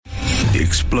The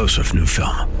explosive new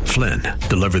film, Flynn,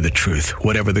 deliver the truth,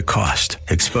 whatever the cost,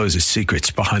 exposes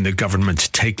secrets behind the government's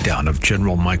takedown of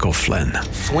General Michael Flynn.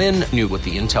 Flynn knew what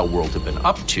the intel world had been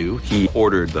up to. He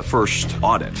ordered the first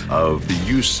audit of the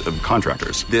use of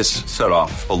contractors. This set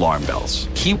off alarm bells.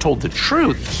 He told the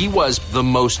truth. He was the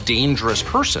most dangerous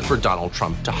person for Donald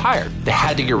Trump to hire. They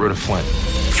had to get rid of Flynn.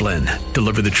 Flynn,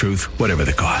 deliver the truth, whatever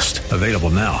the cost. Available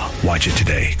now. Watch it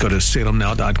today. Go to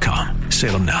salemnow.com.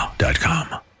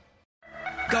 salemnow.com.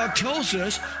 God tells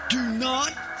us, do not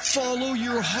follow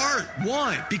your heart.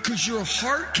 Why? Because your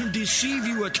heart can deceive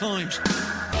you at times.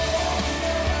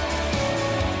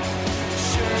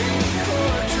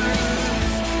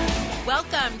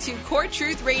 Welcome to Core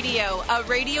Truth Radio, a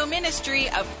radio ministry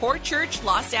of Core Church,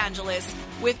 Los Angeles,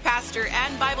 with pastor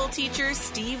and Bible teacher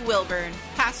Steve Wilburn.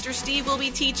 Pastor Steve will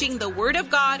be teaching the Word of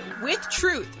God with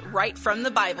truth right from the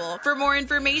Bible. For more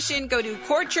information, go to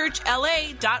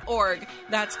corechurchla.org.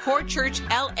 That's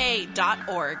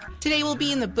corechurchla.org. Today we'll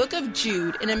be in the book of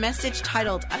Jude in a message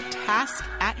titled A Task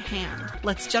at Hand.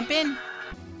 Let's jump in.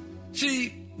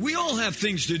 See, we all have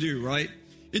things to do, right?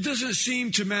 It doesn't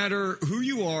seem to matter who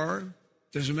you are,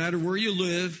 doesn't matter where you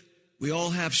live. We all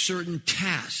have certain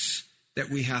tasks that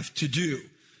we have to do.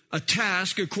 A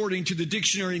task, according to the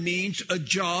dictionary, means a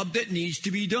job that needs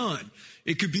to be done.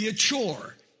 It could be a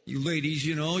chore. You ladies,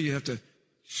 you know, you have to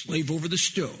slave over the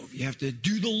stove. You have to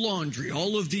do the laundry,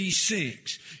 all of these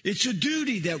things. It's a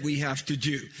duty that we have to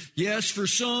do. Yes, for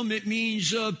some, it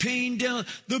means paying down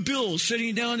the bills,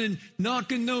 sitting down and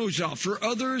knocking those out. For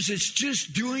others, it's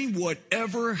just doing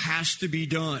whatever has to be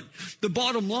done. The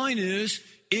bottom line is,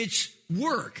 it's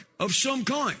work of some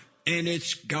kind, and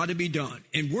it's got to be done.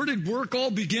 And where did work all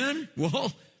begin?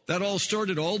 Well, that all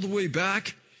started all the way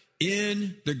back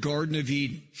in the Garden of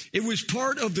Eden. It was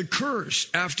part of the curse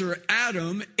after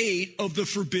Adam ate of the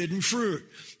forbidden fruit.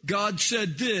 God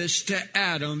said this to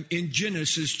Adam in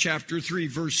Genesis chapter 3,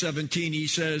 verse 17. He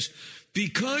says,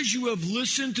 because you have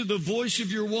listened to the voice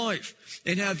of your wife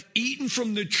and have eaten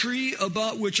from the tree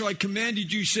about which I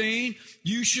commanded you, saying,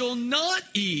 you shall not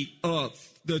eat of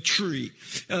the tree.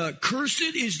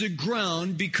 Cursed is the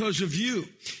ground because of you.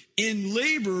 In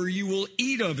labor you will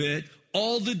eat of it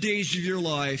all the days of your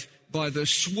life by the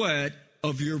sweat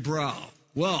of your brow.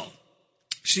 Well,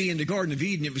 see, in the Garden of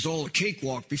Eden, it was all a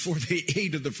cakewalk before they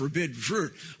ate of the forbidden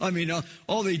fruit. I mean,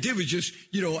 all they did was just,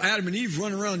 Adam and Eve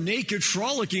run around naked,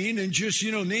 frolicking, and just,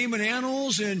 naming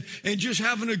animals and just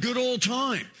having a good old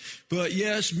time. But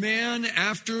yes, man,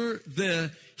 after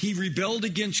he rebelled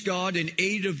against God and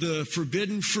ate of the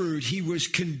forbidden fruit, he was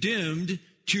condemned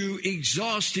to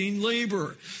exhausting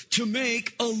labor to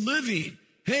make a living.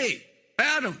 Hey,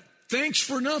 Adam, thanks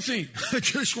for nothing. I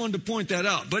just wanted to point that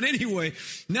out. But anyway,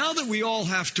 now that we all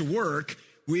have to work,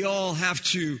 we all have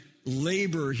to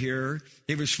labor here.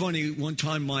 It was funny, one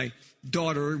time my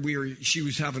daughter, she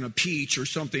was having a peach or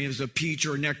something. It was a peach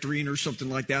or a nectarine or something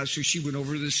like that. So she went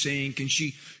over to the sink and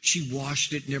she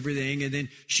washed it and everything. And then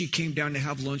she came down to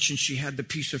have lunch and she had the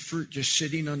piece of fruit just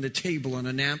sitting on the table on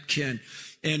a napkin.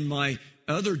 And my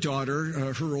other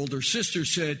daughter, her older sister,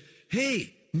 said,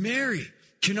 hey, Mary,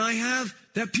 can I have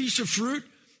that piece of fruit?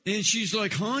 And she's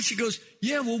like, huh? She goes,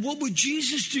 yeah, well, what would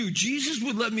Jesus do? Jesus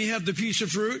would let me have the piece of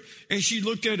fruit. And she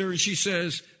looked at her and she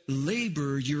says,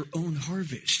 labor your own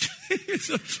harvest.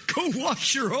 Go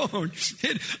wash your own.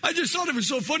 And I just thought it was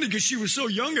so funny because she was so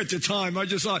young at the time. I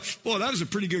just thought, well, that was a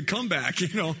pretty good comeback.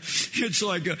 It's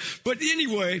like, but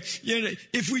anyway,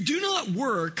 if we do not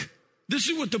work, this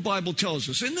is what the Bible tells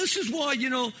us. And this is why,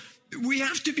 we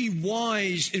have to be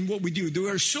wise in what we do.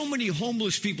 There are so many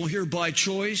homeless people here by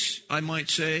choice, I might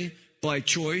say, by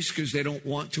choice, because they don't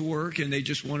want to work and they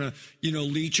just want to,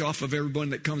 leech off of everyone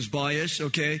that comes by us,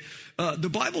 okay? The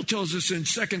Bible tells us in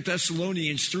 2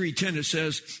 Thessalonians 3:10, it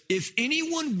says, if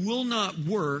anyone will not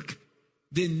work,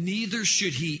 then neither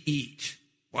should he eat.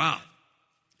 Wow,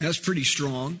 that's pretty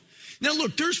strong. Now,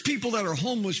 look, there's people that are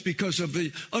homeless because of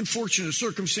the unfortunate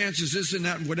circumstances, this and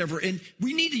that and whatever. And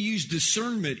we need to use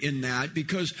discernment in that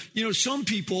because, some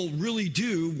people really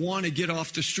do want to get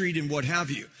off the street and what have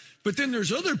you. But then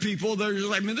there's other people that are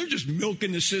like, they're just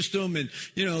milking the system and,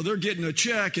 they're getting a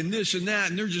check and this and that.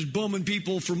 And they're just bumming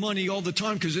people for money all the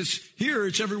time because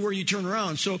it's everywhere you turn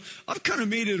around. So I've kind of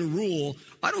made it a rule.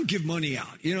 I don't give money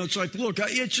out. It's like, look,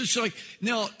 it's just like,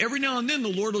 now, every now and then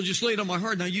the Lord will just lay it on my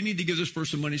heart. Now, you need to give this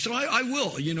person money. So I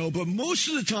will, but most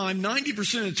of the time,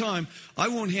 90% of the time, I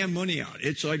won't hand money out.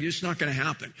 It's like, it's not going to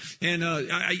happen. And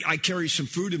I carry some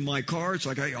food in my car. It's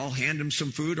like, I'll hand them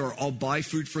some food or I'll buy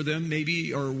food for them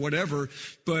maybe or whatever. whatever.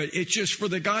 But it's just for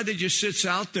the guy that just sits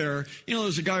out there.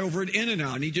 There's a guy over at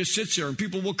In-N-Out, and he just sits there, and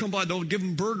people will come by. They'll give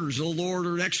him burgers. They'll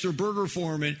order an extra burger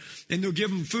for him, and they'll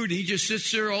give him food. And he just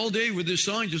sits there all day with his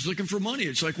sign just looking for money.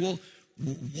 It's like, well,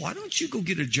 why don't you go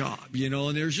get a job,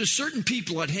 And there's just certain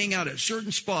people that hang out at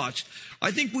certain spots.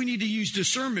 I think we need to use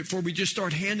discernment before we just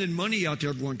start handing money out to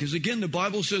everyone. Because, again, the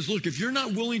Bible says, look, if you're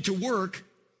not willing to work,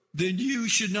 then you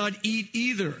should not eat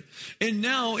either. And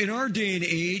now, in our day and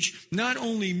age, not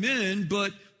only men,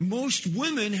 but most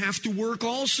women have to work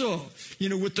also.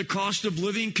 With the cost of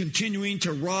living continuing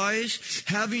to rise,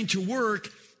 having to work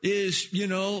is,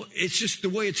 it's just the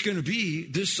way it's going to be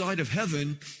this side of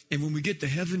heaven. And when we get to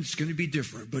heaven, it's going to be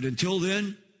different. But until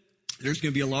then, there's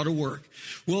going to be a lot of work.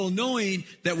 Well, knowing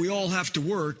that we all have to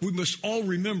work, we must all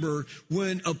remember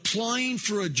when applying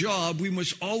for a job, we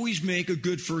must always make a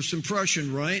good first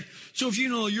impression, right? So if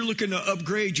you're looking to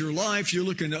upgrade your life, you're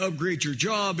looking to upgrade your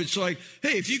job, it's like,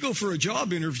 hey, if you go for a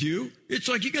job interview, it's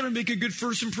like you got to make a good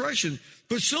first impression.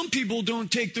 But some people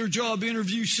don't take their job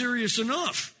interview serious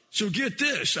enough. So get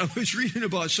this. I was reading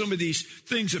about some of these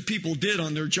things that people did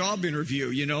on their job interview,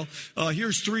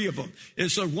 Here's 3 of them.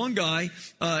 It's like one guy,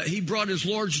 he brought his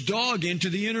large dog into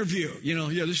the interview.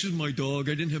 This is my dog.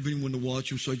 I didn't have anyone to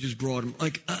watch him, so I just brought him.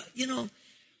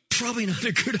 Probably not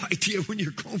a good idea when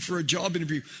you're going for a job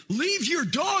interview. Leave your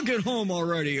dog at home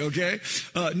already, okay?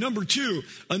 Number 2,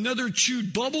 another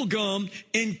chewed bubble gum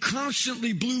and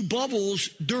constantly blew bubbles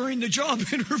during the job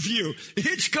interview.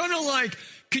 It's kind of like,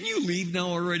 can you leave now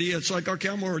already? It's like, okay,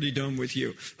 I'm already done with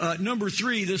you. Number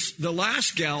 3, the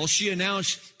last gal, she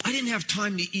announced, I didn't have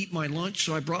time to eat my lunch,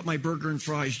 so I brought my burger and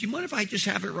fries. Do you mind if I just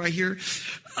have it right here?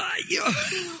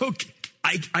 Okay.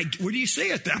 What do you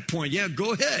say at that point? Yeah,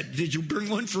 go ahead. Did you bring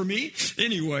one for me?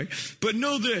 Anyway, but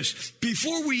know this.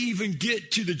 Before we even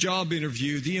get to the job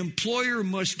interview, the employer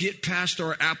must get past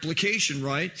our application,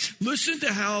 right? Listen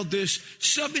to how this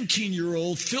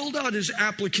 17-year-old filled out his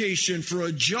application for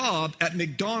a job at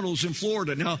McDonald's in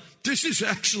Florida. Now, this is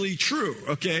actually true,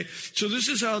 okay? So this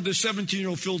is how the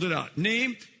 17-year-old filled it out.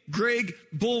 Name, Greg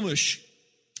Bulmish.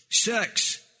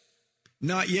 Sex,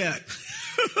 not yet.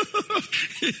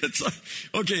 It's like,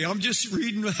 okay, I'm just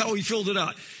reading how he filled it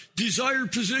out.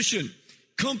 Desired position,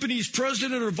 company's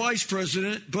president or vice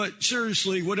president, but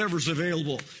seriously, whatever's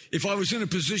available. If I was in a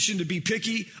position to be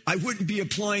picky, I wouldn't be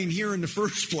applying here in the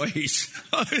first place.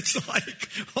 It's like,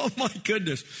 oh my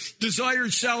goodness.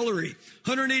 Desired salary,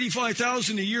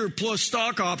 $185,000 a year plus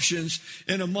stock options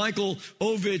and a Michael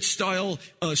Ovitz style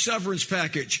severance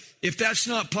package. If that's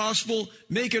not possible,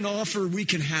 make an offer, we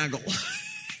can haggle.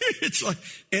 It's like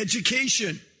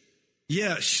education.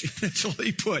 Yes, that's all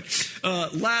he put.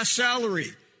 Last salary,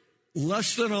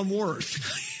 less than I'm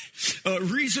worth.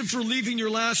 Reason for leaving your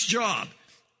last job.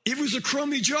 It was a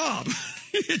crummy job.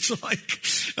 It's like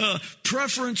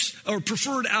preference or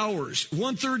preferred hours,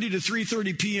 1:30 to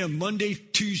 3:30 p.m., Monday,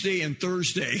 Tuesday, and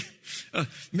Thursday.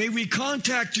 May we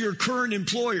contact your current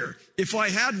employer? If I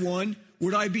had one,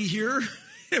 would I be here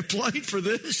applying for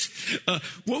this?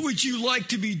 What would you like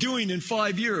to be doing in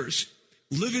 5 years?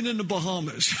 Living in the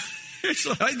Bahamas. It's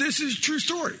like, this is a true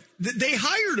story. They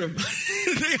hired him.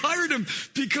 They hired him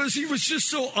because he was just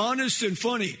so honest and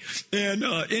funny. And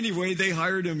anyway, they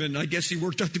hired him, and I guess he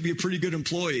worked out to be a pretty good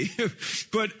employee.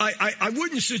 But I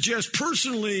wouldn't suggest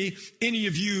personally any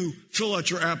of you fill out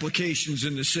your applications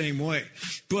in the same way.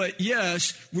 But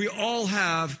yes, we all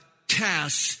have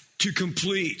tasks to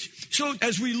complete. So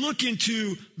as we look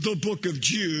into the book of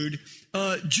Jude,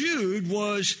 Jude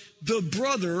was the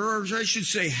brother, or I should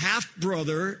say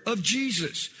half-brother of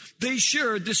Jesus. They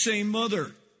shared the same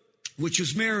mother, which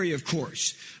was Mary, of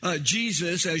course.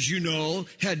 Jesus, as you know,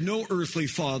 had no earthly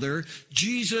father.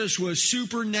 Jesus was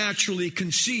supernaturally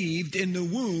conceived in the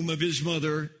womb of his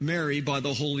mother, Mary, by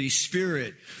the Holy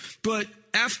Spirit. But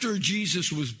after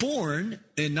Jesus was born,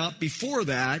 and not before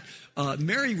that,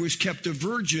 Mary was kept a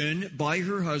virgin by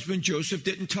her husband. Joseph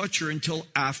didn't touch her until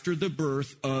after the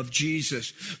birth of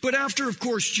Jesus. But after, of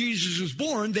course, Jesus was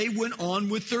born, they went on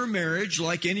with their marriage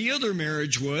like any other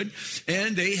marriage would,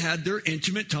 and they had their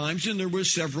intimate times, and there were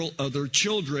several other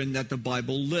children that the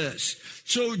Bible lists.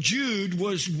 So Jude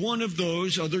was one of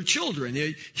those other children.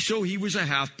 So he was a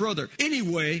half-brother.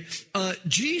 Anyway,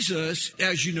 Jesus,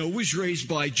 as you know, was raised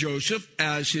by Joseph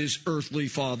as his earthly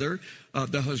father,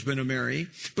 the husband of Mary.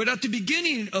 But at the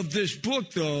beginning of this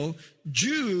book, though,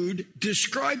 Jude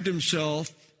described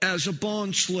himself as a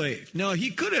bond slave. Now,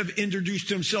 he could have introduced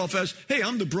himself as, hey,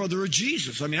 I'm the brother of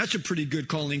Jesus. I mean, that's a pretty good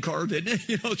calling card, isn't it?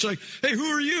 You know, it's like, hey, who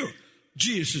are you?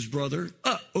 Jesus' brother.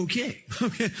 Okay.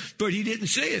 But he didn't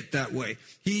say it that way.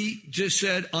 He just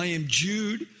said, I am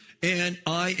Jude, and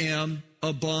I am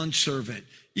a bondservant.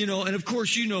 And of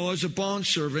course, as a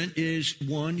bondservant is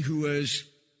one who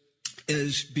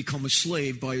has become a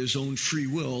slave by his own free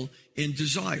will and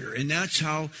desire. And that's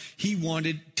how he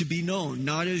wanted to be known,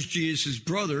 not as Jesus'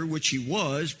 brother, which he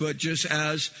was, but just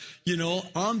as,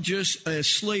 I'm just a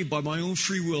slave by my own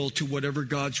free will to whatever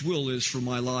God's will is for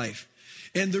my life.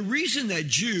 And the reason that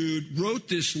Jude wrote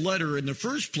this letter in the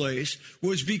first place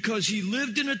was because he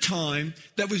lived in a time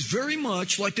that was very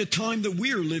much like the time that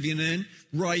we are living in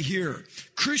right here.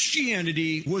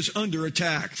 Christianity was under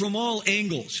attack from all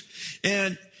angles.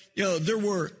 And, there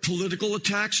were political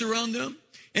attacks around them,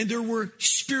 and there were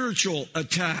spiritual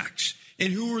attacks.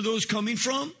 And who were those coming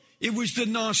from? It was the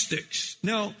Gnostics.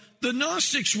 Now, the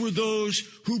Gnostics were those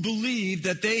who believed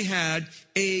that they had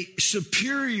a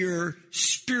superior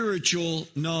spiritual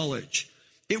knowledge.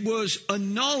 It was a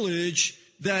knowledge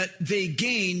that they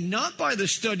gained not by the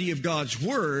study of God's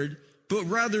word, but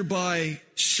rather by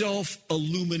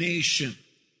self-illumination.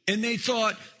 And they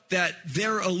thought that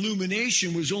their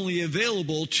illumination was only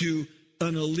available to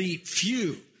an elite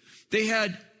few. They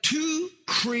had two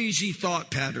crazy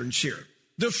thought patterns here.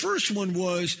 The first one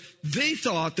was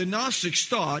the Gnostics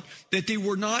thought that they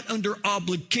were not under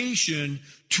obligation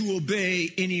to obey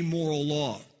any moral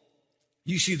law.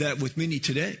 You see that with many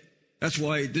today. That's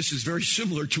why this is very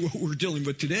similar to what we're dealing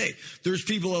with today. There's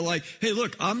people that are like, hey,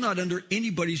 look, I'm not under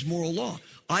anybody's moral law.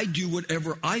 I do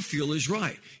whatever I feel is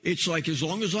right. It's like, as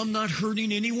long as I'm not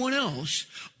hurting anyone else,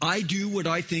 I do what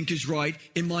I think is right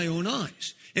in my own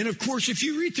eyes. And of course, if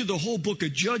you read through the whole book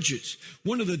of Judges,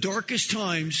 one of the darkest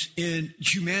times in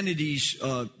humanity's,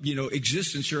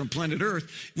 existence here on planet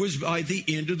Earth was by the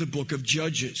end of the book of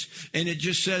Judges. And it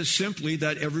just says simply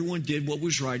that everyone did what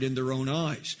was right in their own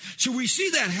eyes. So we see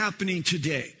that happening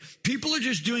today. People are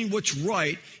just doing what's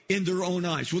right in their own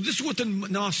eyes. Well, this is what the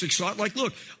Gnostics thought. Like,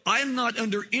 look, I'm not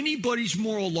under anybody's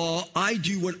moral law. I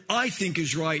do what I think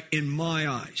is right in my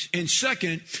eyes. And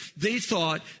second, they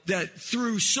thought that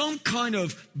through some kind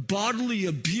of bodily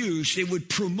abuse, it would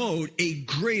promote a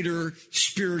greater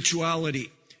spirituality.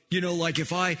 Like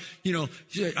if I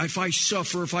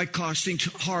suffer, if I cause things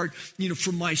hard,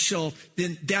 for myself,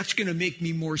 then that's going to make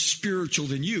me more spiritual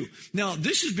than you. Now,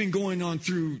 this has been going on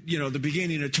through, the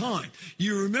beginning of time.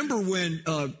 You remember when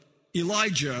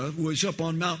Elijah was up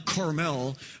on Mount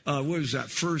Carmel, what was that,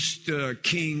 1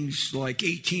 Kings, like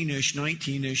 18-ish,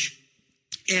 19-ish.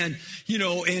 And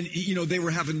they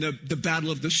were having the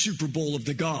battle of the Super Bowl of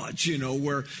the gods,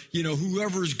 where,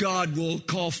 whoever's God will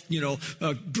call,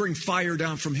 bring fire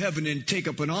down from heaven and take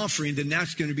up an offering, then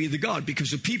that's going to be the God,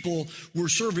 because the people were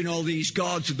serving all these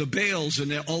gods of the Baals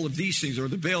and all of these things, or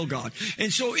the Baal God.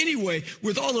 And so anyway,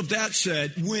 with all of that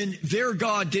said, when their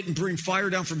God didn't bring fire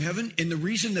down from heaven, and the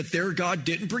reason that their God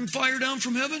didn't bring fire down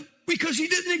from heaven, because he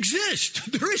didn't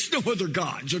exist. There is no other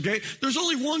gods, okay? There's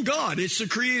only one God. It's the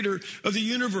creator of the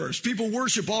universe. People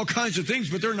worship all kinds of things,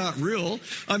 but they're not real.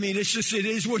 I mean, it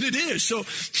is what it is. So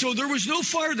there was no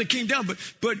fire that came down.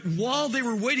 But while they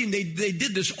were waiting, they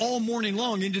did this all morning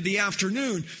long into the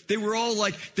afternoon. They were all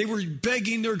like, they were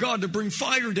begging their God to bring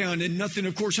fire down, and nothing,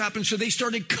 of course, happened. So they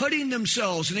started cutting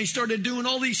themselves, and they started doing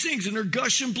all these things, and they're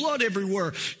gushing blood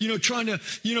everywhere, trying to,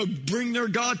 bring their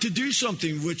God to do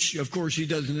something, which, of course, he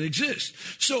doesn't exist.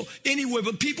 So anyway,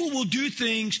 but people will do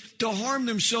things to harm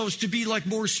themselves to be like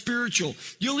more spiritual.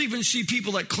 You'll even see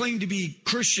people that claim to be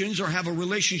Christians or have a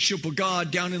relationship with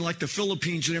God down in like the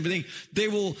Philippines and everything. They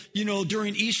will,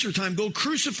 during Easter time, go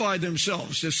crucify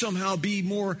themselves to somehow be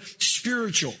more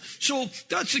spiritual. So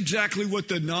that's exactly what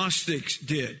the Gnostics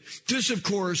did. This, of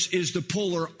course, is the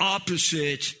polar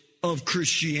opposite of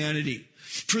Christianity.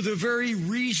 For the very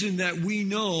reason that we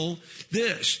know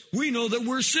this, we know that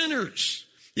we're sinners.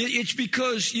 It's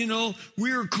because,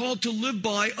 we are called to live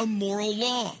by a moral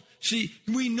law. See,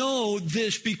 we know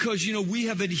this because, we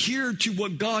have adhered to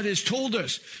what God has told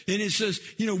us. And it says,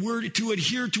 we're to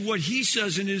adhere to what he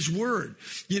says in his word,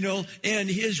 and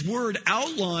his word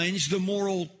outlines the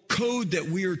moral code that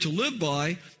we are to live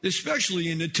by,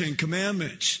 especially in the Ten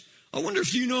Commandments. I wonder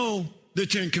if you know the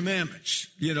Ten Commandments.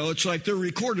 It's like they're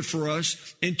recorded for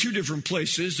us in two different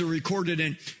places. They're recorded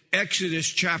in Exodus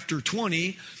chapter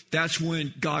 20. That's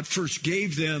when God first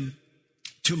gave them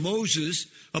to Moses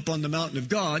up on the mountain of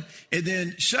God. And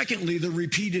then secondly, they're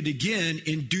repeated again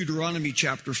in Deuteronomy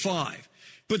chapter 5.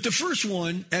 But the first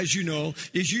one, as you know,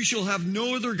 is you shall have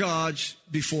no other gods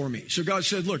before me. So God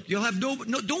said, look, you'll have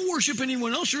don't worship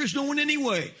anyone else. There is no one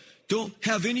anyway. Don't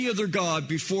have any other God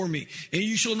before me. And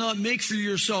you shall not make for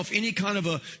yourself any kind of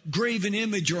a graven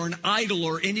image or an idol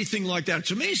or anything like that.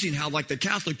 It's amazing how like the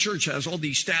Catholic Church has all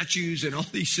these statues and all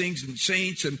these things and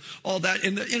saints and all that.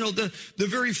 And the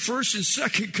very first and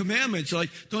second commandments, like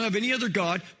don't have any other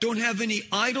God, don't have any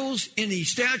idols, any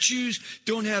statues,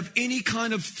 don't have any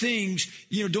kind of things,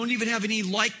 don't even have any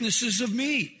likenesses of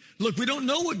me. Look, we don't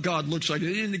know what God looks like,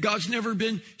 and God's never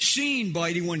been seen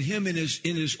by anyone, him in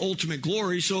his ultimate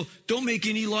glory, so don't make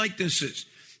any likenesses.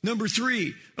 Number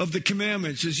 3 of the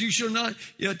commandments is you shall not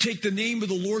take the name of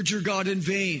the Lord your God in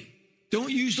vain.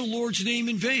 Don't use the Lord's name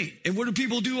in vain. And what do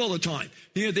people do all the time?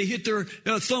 They hit their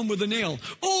thumb with a nail.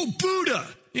 Oh, Buddha!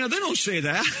 They don't say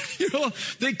that.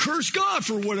 They curse God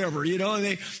for whatever, and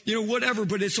they, whatever,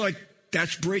 but it's like,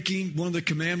 that's breaking one of the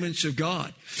commandments of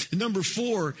God. And number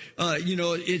 4,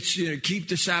 it's keep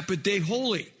the Sabbath day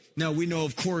holy. Now, we know,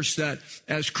 of course, that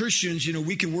as Christians,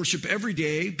 we can worship every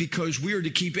day because we are to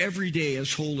keep every day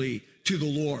as holy to the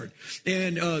Lord.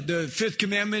 And the 5th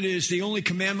commandment is the only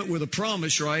commandment with a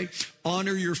promise, right?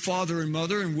 Honor your father and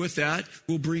mother, and with that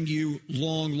will bring you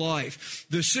long life.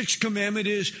 The 6th commandment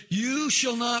is you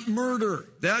shall not murder.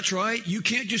 That's right. You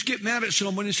can't just get mad at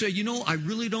someone and say, I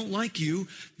really don't like you,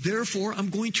 therefore I'm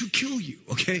going to kill you,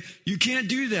 okay? You can't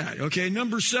do that, okay?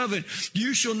 Number 7,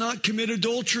 you shall not commit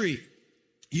adultery.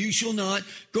 You shall not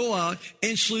go out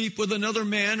and sleep with another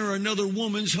man or another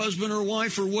woman's husband or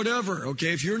wife or whatever,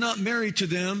 okay? If you're not married to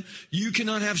them, you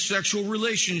cannot have sexual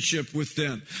relationship with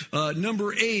them.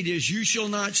 Number 8 is you shall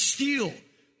not steal.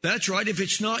 That's right. If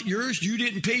it's not yours, you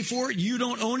didn't pay for it, you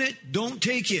don't own it, don't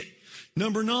take it.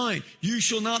 Number 9, you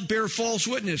shall not bear false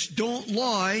witness. Don't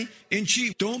lie and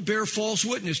cheat. Don't bear false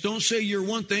witness. Don't say you're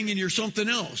one thing and you're something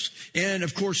else. And,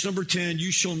 of course, number 10,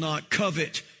 you shall not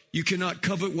covet. You cannot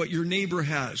covet what your neighbor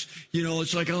has.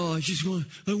 It's like,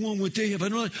 I want what they have.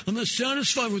 I'm not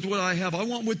satisfied with what I have. I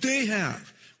want what they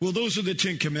have. Well, those are the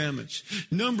 10 commandments.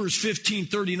 Numbers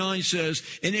 15:39 says,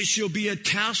 and it shall be a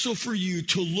tassel for you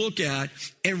to look at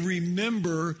and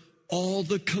remember all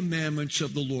the commandments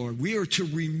of the Lord. We are to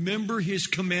remember his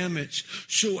commandments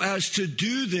so as to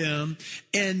do them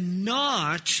and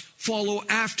not follow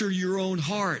after your own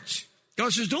hearts.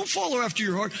 God says, don't follow after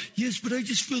your heart. Yes, but I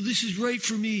just feel this is right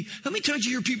for me. How many times do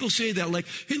you hear people say that? Like,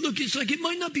 hey, look, it's like it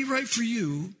might not be right for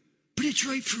you, but it's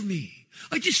right for me.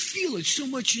 I just feel it so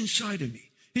much inside of me.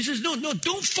 He says, no,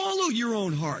 don't follow your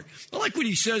own heart. I like what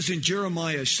he says in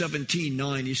Jeremiah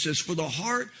 17:9. He says, for the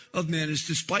heart of man is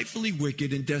despitefully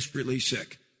wicked and desperately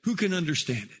sick. Who can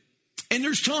understand it? And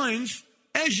there's times,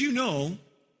 as you know,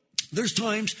 there's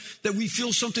times that we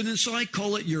feel something inside,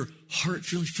 call it your heart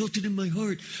feeling. I felt it in my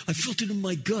heart. I felt it in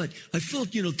my gut. I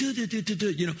felt,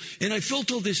 and I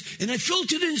felt all this, and I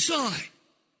felt it inside.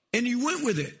 And you went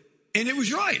with it, and it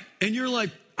was right. And you're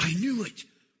like, I knew it.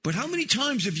 But how many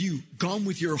times have you gone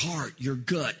with your heart, your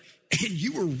gut, and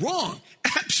you were wrong,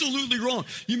 absolutely wrong?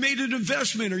 You made an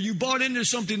investment or you bought into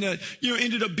something that,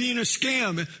 ended up being a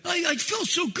scam. And I felt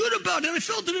so good about it. I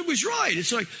felt that it was right.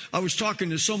 It's like I was talking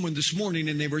to someone this morning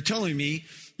and they were telling me,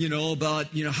 about,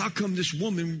 how come this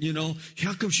woman,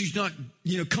 how come she's not,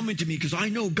 coming to me? Because I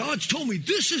know God's told me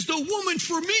this is the woman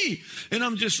for me. And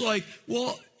I'm just like,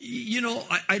 well,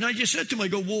 I just said to him, I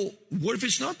go, well, what if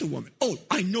it's not the woman? Oh,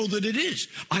 I know that it is.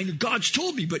 I know God's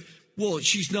told me, but, well,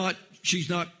 she's not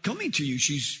coming to you.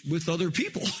 She's with other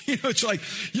people. It's like,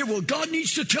 yeah, well, God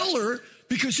needs to tell her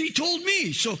because he told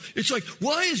me. So it's like,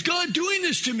 why is God doing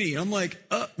this to me? I'm like,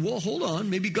 well, hold on.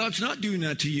 Maybe God's not doing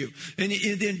that to you.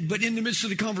 But in the midst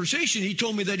of the conversation, he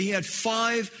told me that he had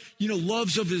 5,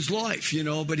 loves of his life,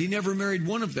 but he never married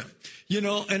one of them,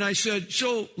 and I said,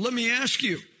 so let me ask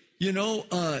you,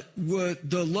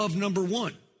 the love number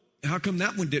 1, how come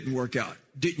that one didn't work out?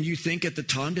 Didn't you think at the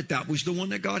time that was the one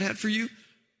that God had for you?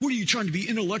 What are you trying to be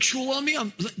intellectual on me?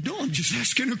 I'm just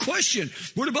asking a question.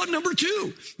 What about number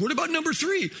 2? What about number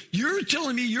 3? You're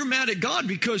telling me you're mad at God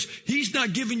because he's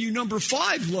not giving you number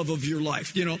 5 love of your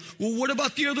life. Well, what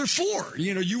about the other 4?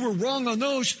 You were wrong on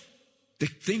those. The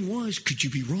thing was, could you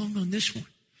be wrong on this one?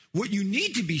 What you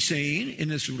need to be saying,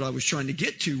 and this is what I was trying to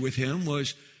get to with him,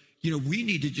 was, we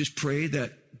need to just pray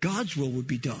that God's will would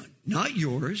be done. Not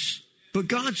yours, but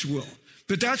God's will.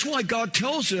 But that's why God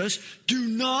tells us, do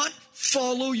not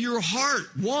follow your heart.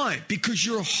 Why? Because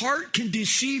your heart can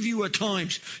deceive you at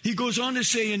times. He goes on to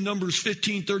say in Numbers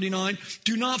 15:39,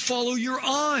 do not follow your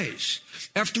eyes,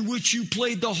 after which you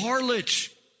played the harlot.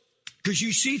 Because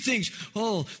you see things,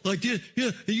 like this,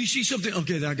 yeah, you see something,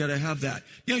 okay, I got to have that.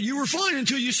 You were fine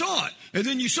until you saw it. And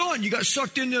then you saw it and you got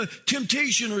sucked into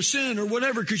temptation or sin or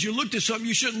whatever because you looked at something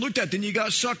you shouldn't look at. Then you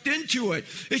got sucked into it.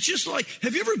 It's just like,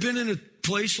 have you ever been in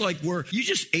place like where you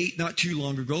just ate not too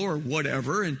long ago or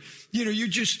whatever, and, you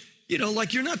just,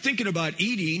 like you're not thinking about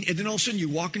eating, and then all of a sudden you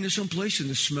walk into some place and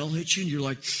the smell hits you and you're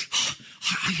like, oh,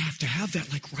 I have to have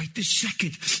that like right this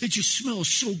second. It just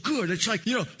smells so good. It's like,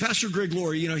 Pastor Greg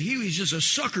Laurie, he was just a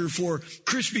sucker for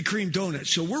Krispy Kreme donuts.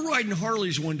 So we're riding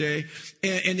Harleys one day,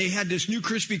 and they had this new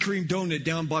Krispy Kreme donut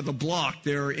down by the block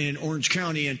there in Orange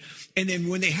County. And then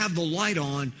when they have the light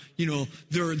on,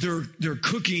 they're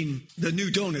cooking the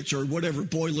new donuts or whatever,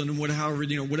 boiling them,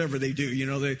 whatever they do,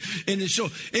 so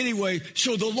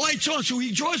the light's on. So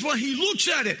he drives by, he looks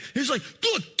at it. He's like,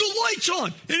 look, the light's on.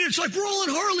 And it's like, we're all in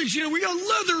Harleys, we got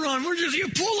leather on. We're just,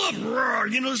 pull up,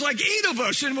 there's like 8 of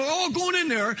us, and we're all going in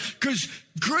there because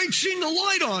Greg's seen the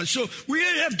light on. So we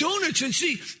had to have donuts. And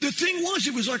see, the thing was,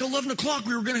 it was like 11 o'clock.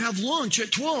 We were going to have lunch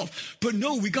at 12. But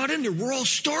no, we got in there. We're all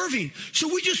starving. So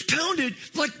we just pounded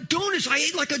like donuts. I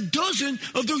ate like a dozen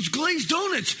of those glazed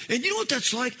donuts. And you know what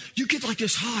that's like? You get like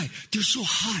this high. They're so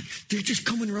hot. They're just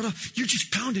coming right up. You're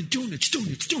just pounding donuts.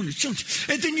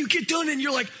 And then you get done and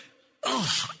you're like,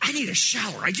 oh, I need a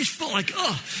shower. I just felt like,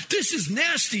 this is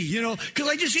nasty, because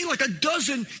I just ate like a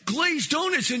dozen glazed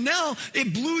donuts, and now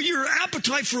it blew your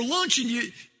appetite for lunch,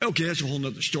 and okay, that's a whole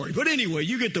nother story. But anyway,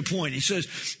 you get the point. He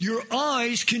says, your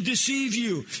eyes can deceive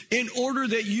you. In order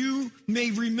that you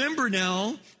may remember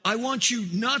now, I want you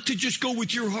not to just go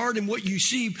with your heart and what you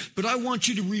see, but I want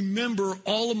you to remember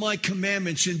all of my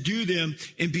commandments and do them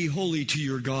and be holy to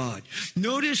your God.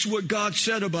 Notice what God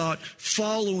said about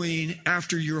following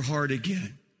after your heart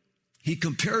again. He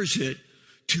compares it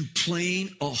to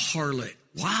playing a harlot.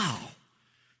 Wow.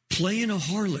 Playing a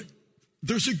harlot.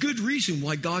 There's a good reason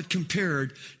why God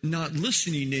compared not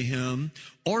listening to him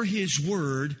or his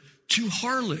word to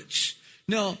harlots.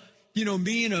 Now,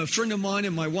 me and a friend of mine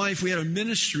and my wife, we had a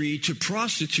ministry to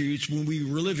prostitutes when we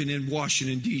were living in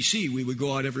Washington, D.C. We would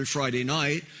go out every Friday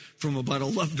night from about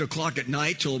 11 o'clock at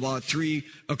night till about 3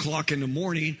 o'clock in the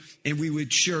morning, and we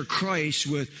would share Christ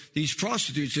with these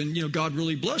prostitutes. And, God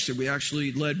really blessed it. We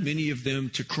actually led many of them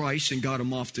to Christ and got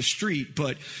them off the street.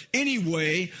 But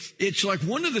anyway, it's like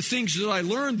one of the things that I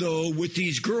learned, though, with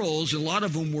these girls, a lot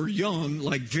of them were young,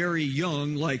 like very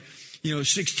young, like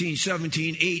 16,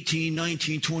 17, 18,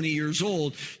 19, 20 years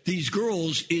old. These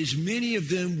girls, is many of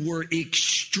them were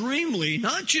extremely,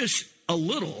 not just a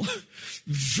little,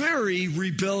 very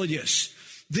rebellious.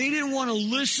 They didn't want to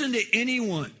listen to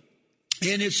anyone.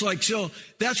 And it's like, so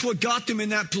that's what got them in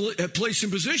that place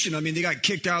and position. I mean, they got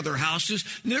kicked out of their houses.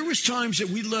 And there was times that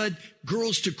we led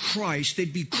girls to Christ.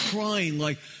 They'd be crying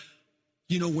like,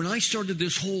 when I started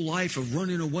this whole life of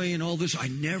running away and all this, I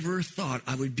never thought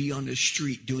I would be on the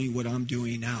street doing what I'm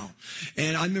doing now.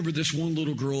 And I remember this one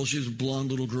little girl, she was a blonde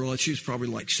little girl. She was probably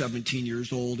like 17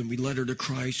 years old, and we led her to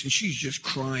Christ, and she's just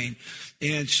crying.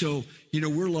 And so,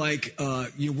 we're like,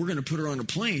 we're going to put her on a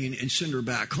plane and send her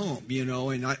back home,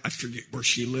 and I forget where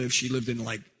she lived. She lived in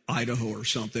like Idaho or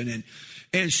something.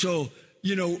 And so,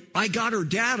 I got her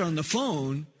dad on the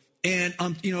phone. And,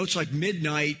 it's like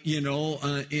midnight,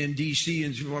 in D.C.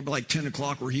 and it's like 10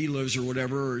 o'clock where he lives or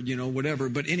whatever, whatever.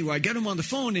 But anyway, I get him on the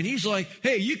phone and he's like,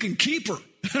 hey, you can keep her.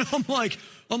 And I'm like,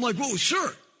 whoa,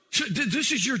 sir,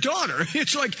 this is your daughter.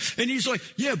 It's like, and he's like,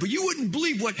 yeah, but you wouldn't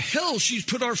believe what hell she's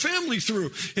put our family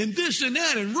through and this and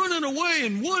that and running away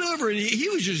and whatever. And he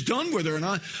was just done with her. And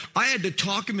I had to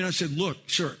talk him and I said, look,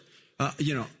 sir.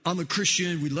 I'm a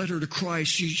Christian. We led her to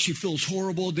Christ. She feels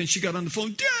horrible. Then she got on the phone.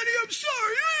 Daddy, I'm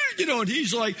sorry. And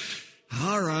he's like,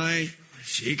 all right,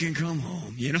 she can come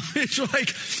home. It's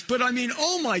like, but I mean,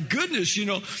 oh my goodness,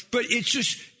 but it's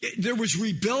just, there was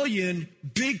rebellion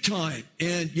big time.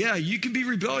 And yeah, you can be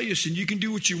rebellious and you can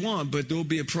do what you want, but there'll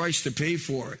be a price to pay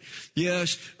for it.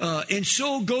 Yes. And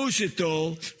so goes it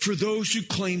though, for those who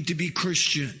claim to be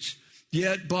Christians.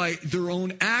 Yet by their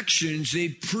own actions, they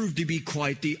prove to be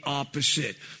quite the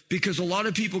opposite. Because a lot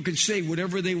of people can say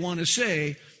whatever they want to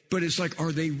say, but it's like,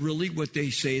 are they really what they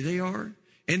say they are?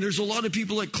 And there's a lot of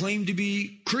people that claim to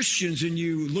be Christians, and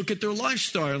you look at their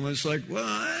lifestyle, and it's like, well,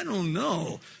 I don't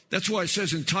know. That's why it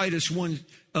says in Titus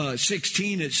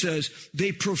 1:16, it says,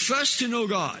 they profess to know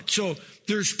God. So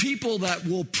there's people that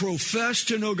will profess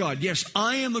to know God. Yes,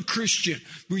 I am a Christian.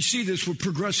 We see this with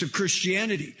progressive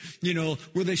Christianity,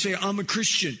 where they say, I'm a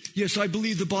Christian. Yes, I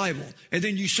believe the Bible. And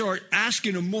then you start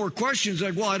asking them more questions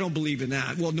like, well, I don't believe in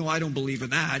that. Well, no, I don't believe in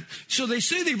that. So they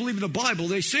say they believe in the Bible.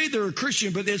 They say they're a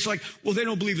Christian, but it's like, well, they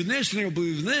don't believe in this and they don't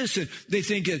believe in this. And they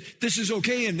think that this is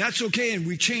okay and that's okay. And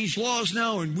we changed laws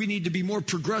now and we need to be more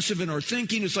progressive in our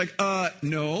thinking. It's like,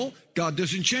 no. God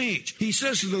doesn't change. He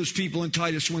says to those people in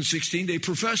Titus 1:16, they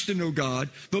profess to know God,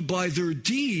 but by their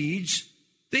deeds,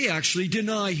 they actually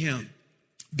deny him.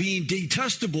 being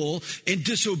detestable and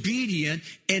disobedient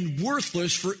and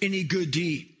worthless for any good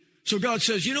deed. So God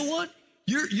says, you know what?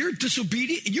 You're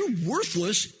disobedient. You're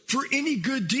worthless for any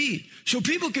good deed. So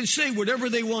people can say whatever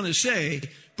they want to say,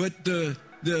 but the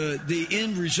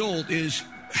end result is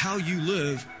how you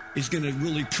live is going to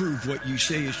really prove what you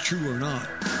say is true or not.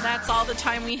 That's all the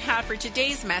time we have for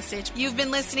today's message. You've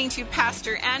been listening to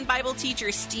pastor and Bible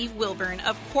teacher Steve Wilburn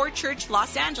of Core Church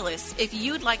Los Angeles. If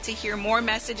you'd like to hear more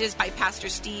messages by Pastor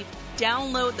Steve,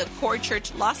 download the Core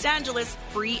Church Los Angeles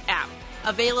free app.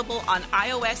 Available on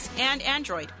iOS and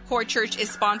Android. Core Church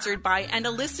is sponsored by and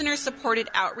a listener-supported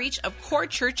outreach of Core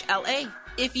Church LA.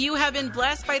 If you have been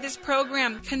blessed by this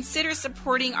program, consider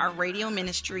supporting our radio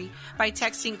ministry by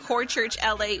texting Core Church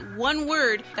LA one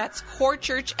word, that's Core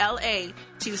Church LA,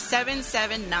 to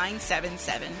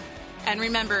 77977. And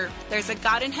remember, there's a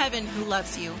God in heaven who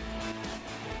loves you.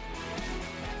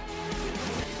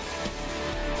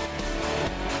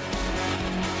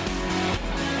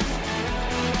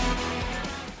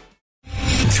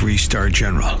 Three-star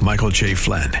General Michael J.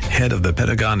 Flynn, head of the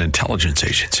Pentagon Intelligence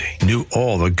Agency, knew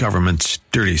all the government's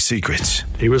dirty secrets.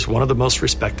 He was one of the most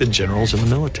respected generals in the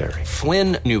military.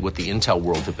 Flynn knew what the intel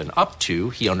world had been up to.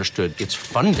 He understood its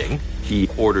funding. He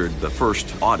ordered the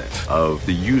first audit of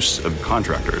the use of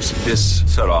contractors. This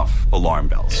set off alarm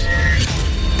bells.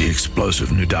 The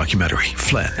explosive new documentary,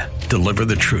 Flynn, Deliver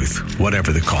the Truth,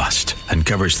 Whatever the Cost,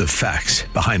 uncovers the facts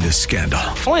behind this scandal.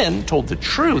 Flynn told the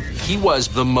truth. He was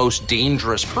the most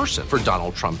dangerous person for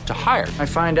Donald Trump to hire. I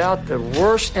find out the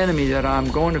worst enemy that I'm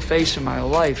going to face in my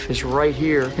life is right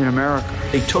here in America.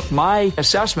 They took my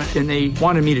assessment and they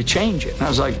wanted me to change it. And I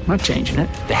was like, I'm not changing it.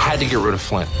 They had to get rid of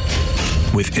Flynn.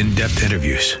 With in-depth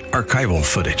interviews, archival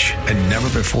footage, and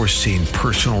never-before-seen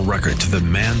personal records of the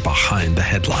man behind the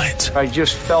headlines. I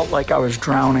just felt like I was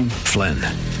drowning. Flynn,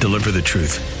 Deliver the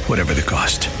Truth, Whatever the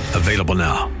Cost. Available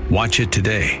now. Watch it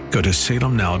today. Go to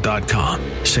salemnow.com.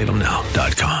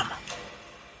 salemnow.com.